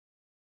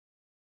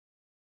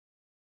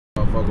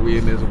motherfucker. We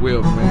in this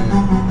whip, man.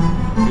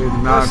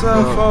 What's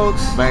up,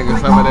 folks? Banging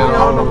some of that we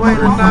on the way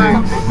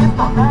tonight.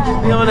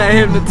 We on that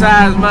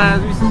hypnotized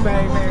minds. We used to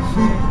bang that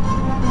shit.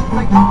 You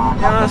know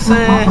what I'm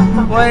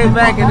saying? Way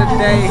back in the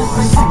day.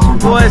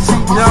 Boy,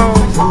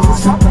 C.JONEZ.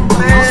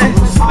 Man,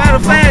 matter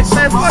of fact,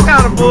 man, fuck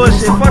all the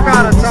bullshit. Fuck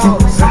all the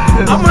talk.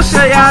 I'm gonna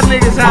show y'all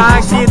niggas how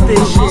I get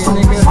this shit,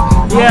 nigga.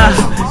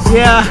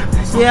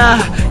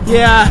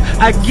 Yeah,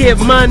 I get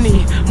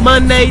money,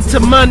 Monday to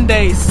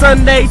Monday,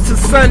 Sunday to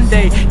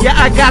Sunday. Yeah,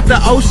 I got the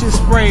ocean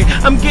spray.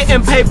 I'm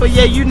getting paper,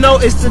 yeah, you know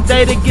it's the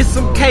day to get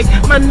some cake.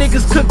 My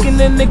niggas cooking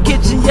in the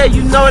kitchen, yeah,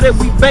 you know that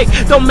we bake.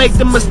 Don't make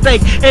the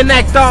mistake and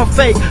act all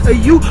fake. Are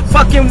you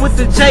fucking with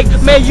the Jake?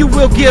 Man, you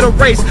will get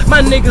erased.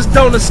 My niggas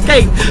don't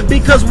escape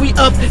because we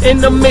up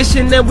in the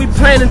mission and we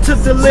planning to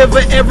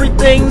deliver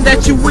everything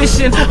that you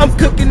wishing. I'm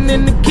cooking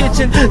in the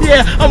kitchen,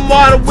 yeah, I'm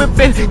water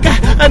whipping.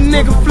 Got a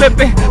nigga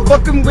flipping,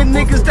 fucking with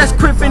niggas that's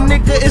crippin',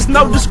 nigga, it's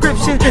no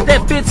description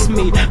that fits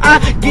me. I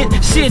get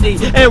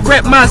shitty and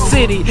rep my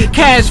city.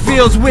 Cash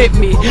feels with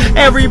me.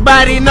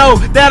 Everybody know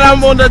that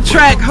I'm on the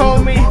track,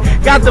 homie.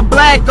 Got the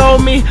black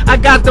on me, I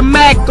got the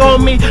Mac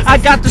on me, I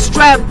got the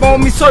strap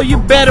on me, so you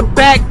better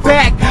back.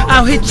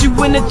 I'll hit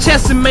you in the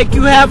chest and make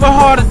you have a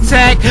heart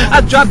attack.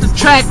 I drop the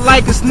track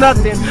like it's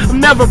nothing. I'm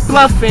never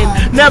bluffing,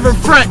 never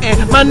fronting.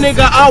 My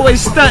nigga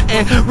always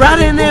stunting.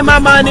 Riding in my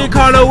money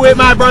car with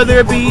my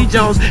brother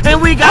B.JONEZ.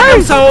 And we got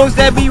them songs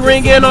that be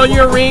ringing on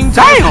your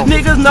ringtone.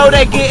 Niggas know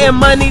that getting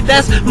money,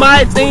 that's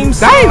my theme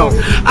song.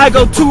 I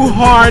go too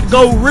hard,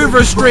 go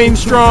river stream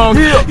strong.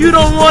 You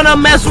don't wanna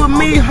mess with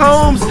me,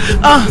 Holmes.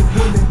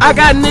 I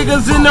got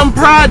niggas in them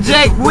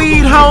project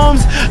weed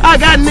homes. I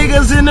got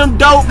niggas in them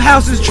dope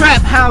houses,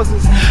 trap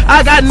houses.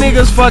 I got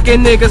niggas fucking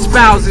nigga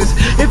spouses.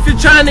 If you're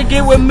trying to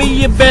get with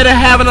me, you better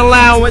have an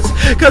allowance,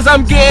 cause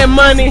I'm getting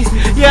money.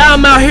 Yeah,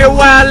 I'm out here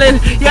wildin'.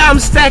 Yeah, I'm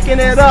stacking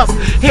it up.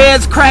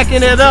 Heads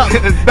cracking it up.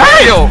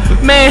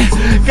 Damn! Man,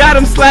 got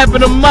him slapping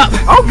them up.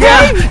 Okay.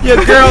 Yeah,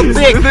 your girl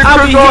thick.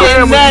 I be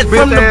hitting that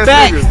from the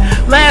back.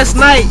 Last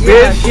night,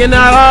 yeah, you're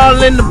not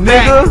all in the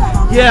back.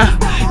 Yeah,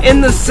 in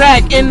the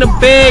sack, in the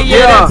bed,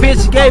 yeah, that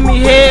bitch gave me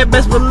head.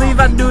 Best believe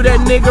I do that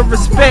nigga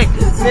respect,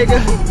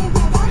 nigga.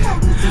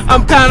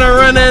 I'm kinda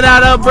running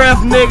out of breath,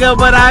 nigga,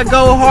 but I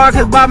go hard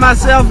cause by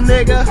myself,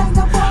 nigga.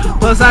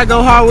 Plus I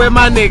go hard with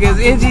my niggas,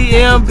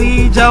 NGM,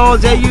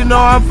 B.JONEZ, yeah, you know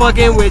I'm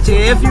fucking with you.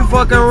 If you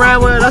fuck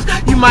around with us,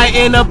 you might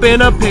end up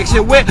in a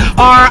picture with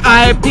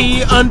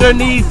R.I.P.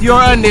 underneath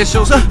your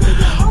initials. Yeah,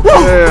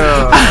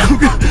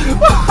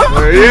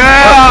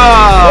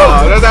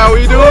 that's how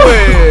we do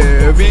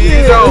it.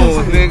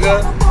 B.JONEZ,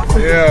 nigga.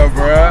 Yeah,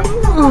 bruh.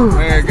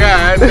 Man,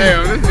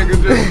 goddamn, this nigga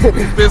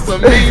just spit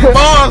some mean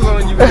balls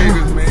on you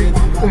niggas, man.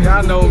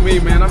 Y'all know me,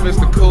 man. I'm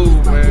Mr.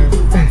 Cool, man.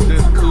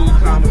 Just cool,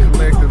 calm, and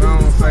collected. I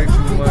don't say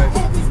too much.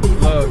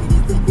 Look,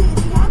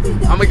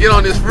 I'ma get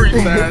on this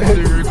freestyle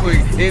shit real quick.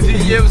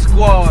 NGM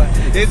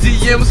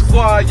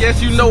squad,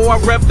 yes, you know I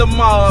rep the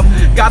mob.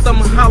 Got them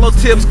hollow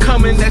tips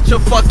coming at your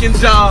fucking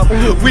job.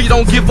 We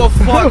don't give a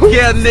fuck,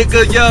 yeah,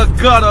 nigga, young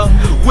gutter.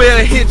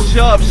 We'll hit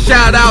you up,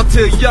 shout out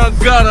to Young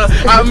Gutter.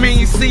 I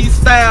mean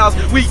C-Styles,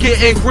 we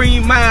getting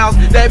green miles,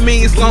 that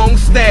means long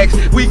stacks.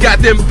 We got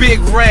them big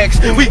racks,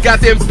 we got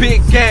them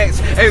big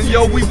gags. And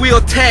yo, we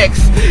will tax.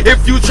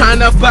 If you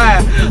tryna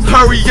buy,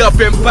 hurry up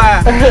and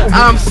buy.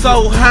 I'm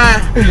so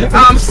high,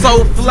 I'm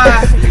so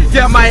fly.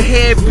 Yeah, my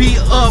head be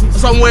up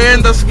somewhere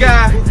in the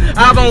sky.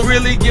 I don't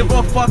really give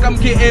a fuck, I'm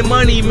getting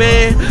money,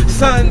 man.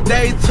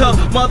 Sunday to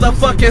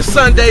motherfucking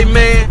Sunday,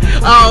 man.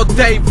 All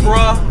day,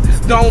 bruh.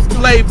 Don't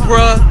play,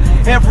 bruh.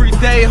 Every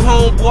day,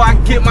 homeboy, I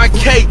get my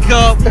cake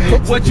up.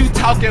 What you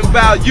talking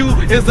about? You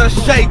is a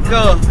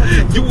shaker.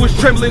 You was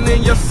trembling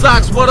in your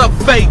socks, what a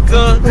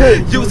faker.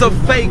 You's a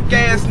fake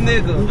ass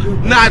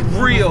nigga, not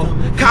real.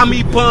 Call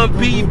me Bun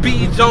B,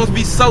 B.JONEZ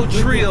be so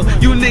trill.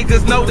 You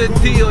niggas know the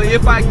deal.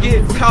 If I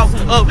get caught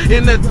up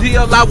in the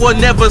deal, I will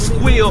never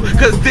squeal.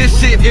 Cause this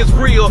shit is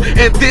real,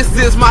 and this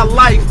is my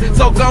life.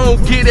 So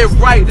gon' get it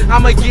right.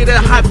 I'ma get it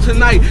hype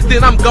tonight,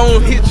 then I'm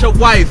gon' hit your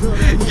wife.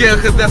 Yeah,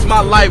 cause that's my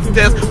life,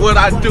 that's what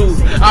I do.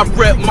 I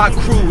rep my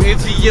crew,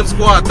 NGM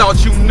squad,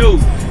 thought you knew,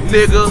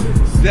 nigga.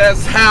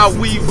 That's how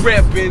we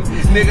reppin',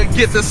 nigga.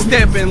 Get to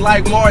steppin',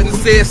 like Martin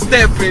said,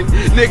 steppin',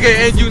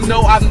 nigga. And you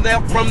know I'm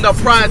not from the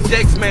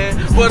projects, man,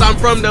 but I'm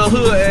from the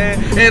hood,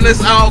 and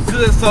it's all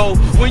good. So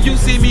when you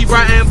see me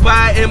riding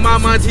by in my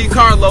Monte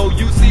Carlo,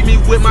 you see me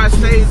with my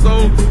shades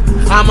on,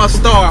 I'm a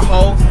star,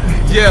 ho.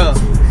 Yeah,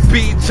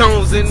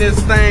 B.JONEZ in this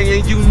thing,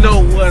 and you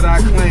know what I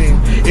claim.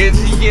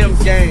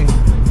 NGM gang,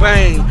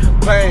 bang,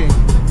 bang.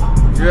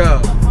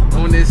 Yeah,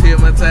 on this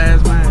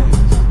hypnotized mind.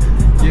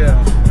 Yeah,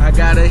 I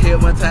gotta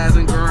hypnotize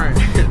and grind.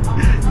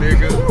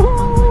 Nigga.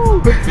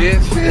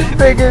 Bitch. This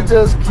nigga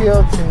just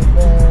killed him,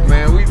 man.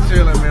 Man, we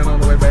chillin', man, on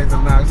the way back to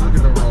Knoxville. Look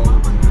at the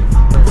road.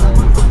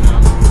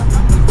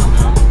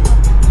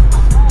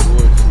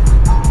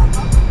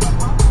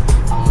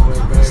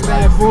 It's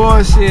that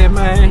bullshit,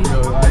 man.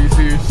 Yo, all you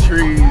see is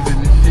trees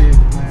and shit,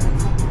 man.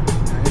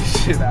 Ain't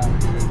shit out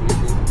here,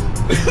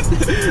 nigga.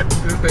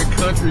 This that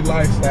country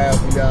lifestyle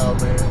for y'all,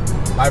 man.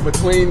 Like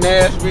between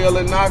Nashville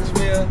and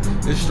Knoxville,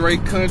 it's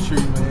straight country,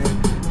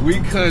 man. We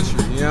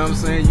country, you know what I'm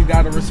saying? You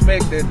gotta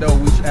respect that though.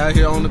 We out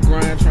here on the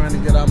grind trying to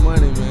get our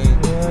money, man.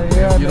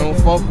 Yeah, if you don't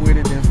fuck with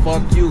it, then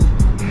fuck you.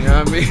 You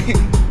know what I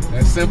mean?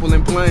 That's simple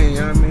and plain,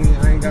 you know what I mean?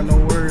 I ain't got no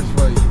words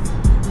for you.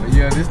 But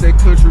yeah, this that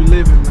country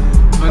living,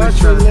 man.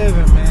 Country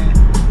living, man.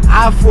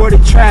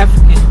 I-40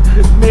 trafficking,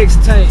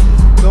 mixtape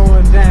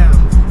going down.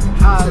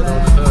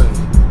 Holla.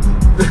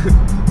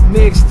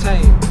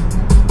 Mixtape.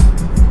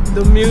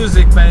 The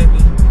music, baby.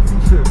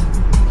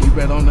 Keep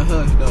it on the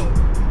hush, though.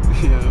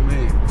 You know what I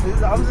mean?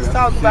 I'm just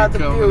talking about the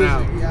music,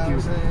 out. you know what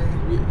I'm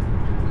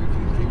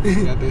saying?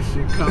 We got that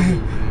shit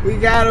coming, man. We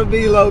gotta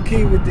be low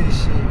key with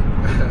this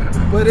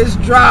shit. But it's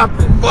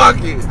dropping.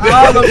 Fuck it.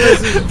 All of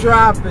this is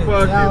dropping. Fuck you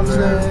know it, what I'm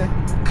man.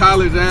 saying?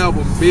 College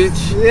album,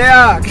 bitch.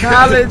 Yeah,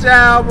 college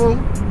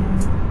album.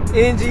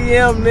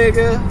 NGM,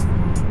 nigga.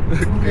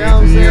 You know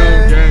what I'm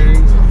saying?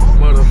 Gang,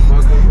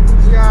 motherfucker.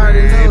 You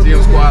already know,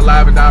 NGM Squad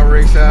live and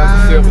direct. Shout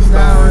out to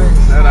Silverstone.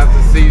 Shout out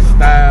to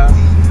C-Style.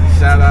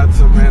 Shout out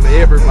to, man,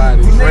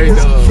 everybody. Straight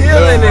up.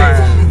 Killing it.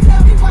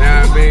 You know what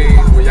I mean?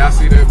 When y'all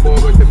see that boy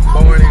with the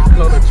Born in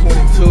Color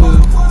 22,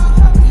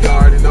 you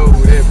already know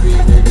who that be,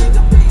 nigga.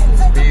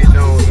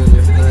 B.JONEZ in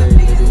this thing,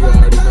 nigga. You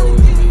already know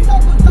it's me.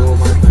 Doing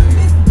my thing.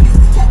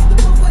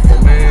 But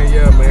man,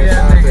 yeah, man.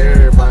 Shout out to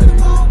everybody in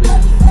this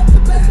bitch.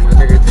 My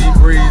nigga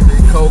G-Breezy,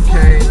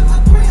 Cocaine.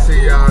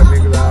 See y'all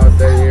niggas all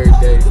day, every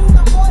day.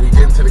 We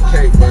getting to the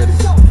cake, buddy.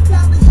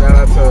 Shout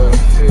out to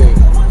shit.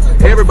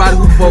 Everybody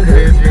who fuck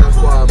with NGM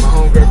Squad. My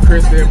homegirl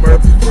Kristen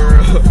Murphysboro.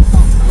 I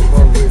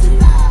fuck with you.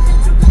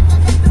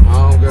 My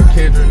homegirl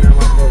Kendra and them, I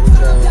fuck with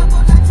y'all.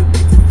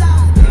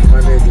 My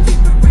niggas.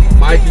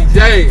 Mikey J.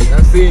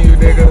 I see you,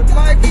 nigga.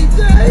 Mikey J.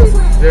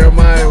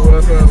 Jeremiah,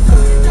 what's up,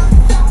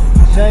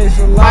 cuz? Jay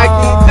Salon.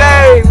 Mikey J.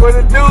 What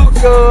it do,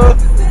 cuz?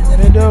 What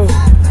it do?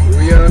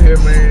 We out here,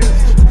 man.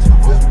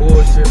 Just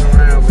bullshitting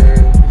around,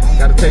 man.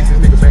 Gotta take this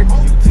nigga back to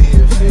UT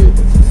and shit.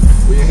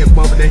 We in here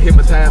bumping that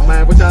hypnotized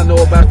mind. What y'all know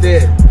about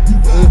that?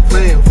 We ain't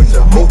playing with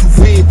your hope.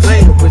 We ain't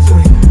playing with your.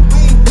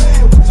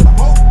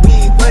 We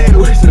ain't playing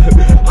with your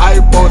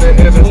hype on the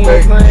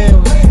interstate.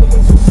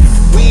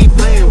 We ain't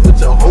playing with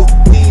your hope.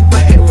 We ain't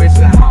playing with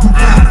your.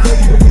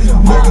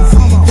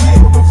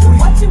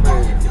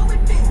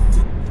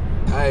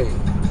 Hey,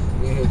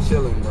 we in here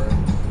chilling, bro.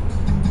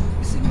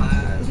 You see my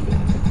eyes, man.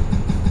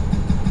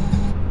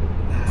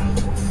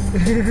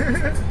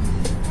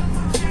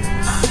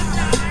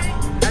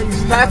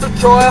 Pastor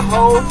Troy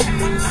Ho.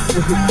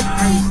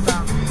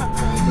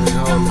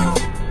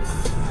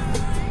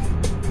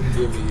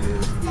 Give me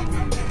this.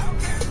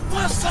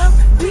 What's up,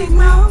 big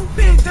mouth,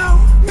 big dog,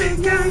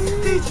 big gang,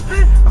 teacher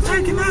pet, I'm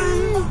taking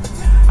names.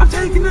 I'm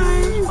taking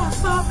names.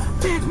 What's up,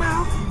 big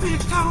mouth, big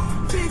dog,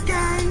 big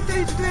gang,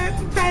 teacher pet,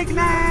 I'm taking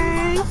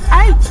names.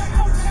 Hey!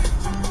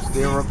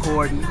 Still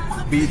recording.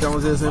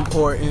 B.JONEZ is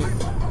important.